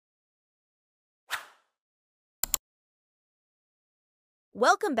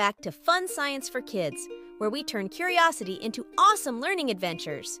Welcome back to Fun Science for Kids, where we turn curiosity into awesome learning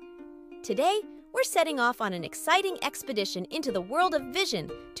adventures. Today, we're setting off on an exciting expedition into the world of vision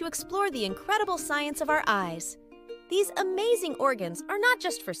to explore the incredible science of our eyes. These amazing organs are not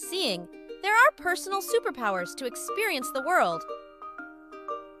just for seeing, they're our personal superpowers to experience the world.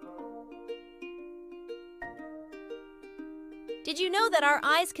 Did you know that our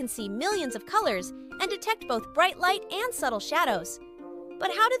eyes can see millions of colors and detect both bright light and subtle shadows?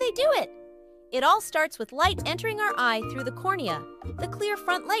 But how do they do it? It all starts with light entering our eye through the cornea, the clear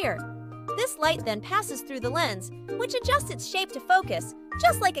front layer. This light then passes through the lens, which adjusts its shape to focus,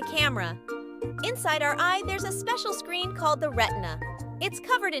 just like a camera. Inside our eye, there's a special screen called the retina. It's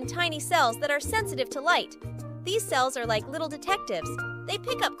covered in tiny cells that are sensitive to light. These cells are like little detectives. They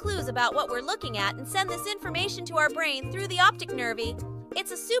pick up clues about what we're looking at and send this information to our brain through the optic nerve.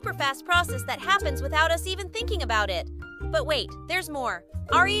 It's a super fast process that happens without us even thinking about it. But wait, there's more.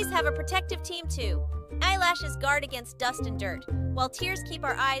 Our eyes have a protective team too. Eyelashes guard against dust and dirt, while tears keep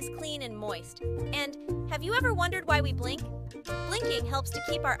our eyes clean and moist. And have you ever wondered why we blink? Blinking helps to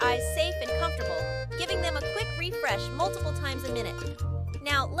keep our eyes safe and comfortable, giving them a quick refresh multiple times a minute.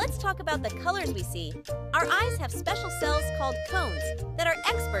 Now, let's talk about the colors we see. Our eyes have special cells called cones that are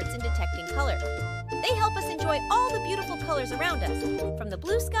experts in detecting color. They help us enjoy all the beautiful colors around us, from the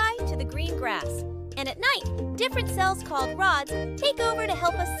blue sky to the green grass. And at night, different cells called rods take over to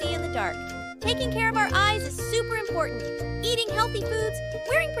help us see in the dark. Taking care of our eyes is super important. Eating healthy foods,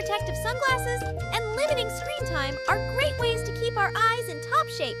 wearing protective sunglasses, and limiting screen time are great ways to keep our eyes in top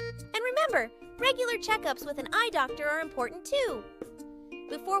shape. And remember, regular checkups with an eye doctor are important too.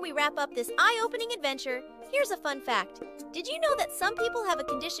 Before we wrap up this eye-opening adventure, here's a fun fact. Did you know that some people have a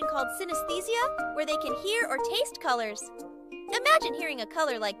condition called synesthesia, where they can hear or taste colors? Imagine hearing a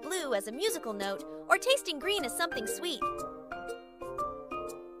color like blue as a musical note, or tasting green as something sweet.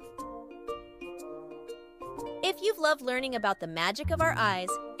 If you've loved learning about the magic of our eyes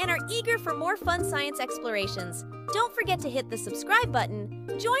and are eager for more fun science explorations, don't forget to hit the subscribe button.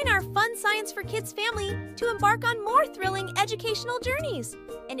 Join our Fun Science for Kids family to embark on more thrilling educational journeys.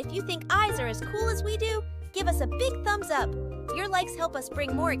 And if you think eyes are as cool as we do, give us a big thumbs up. Your likes help us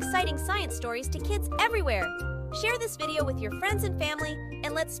bring more exciting science stories to kids everywhere. Share this video with your friends and family,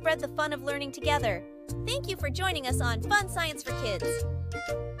 and let's spread the fun of learning together. Thank you for joining us on Fun Science for Kids.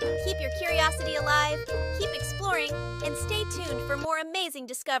 Keep your curiosity alive, keep exploring, and stay tuned for more amazing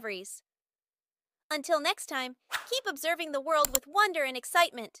discoveries. Until next time, keep observing the world with wonder and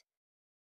excitement.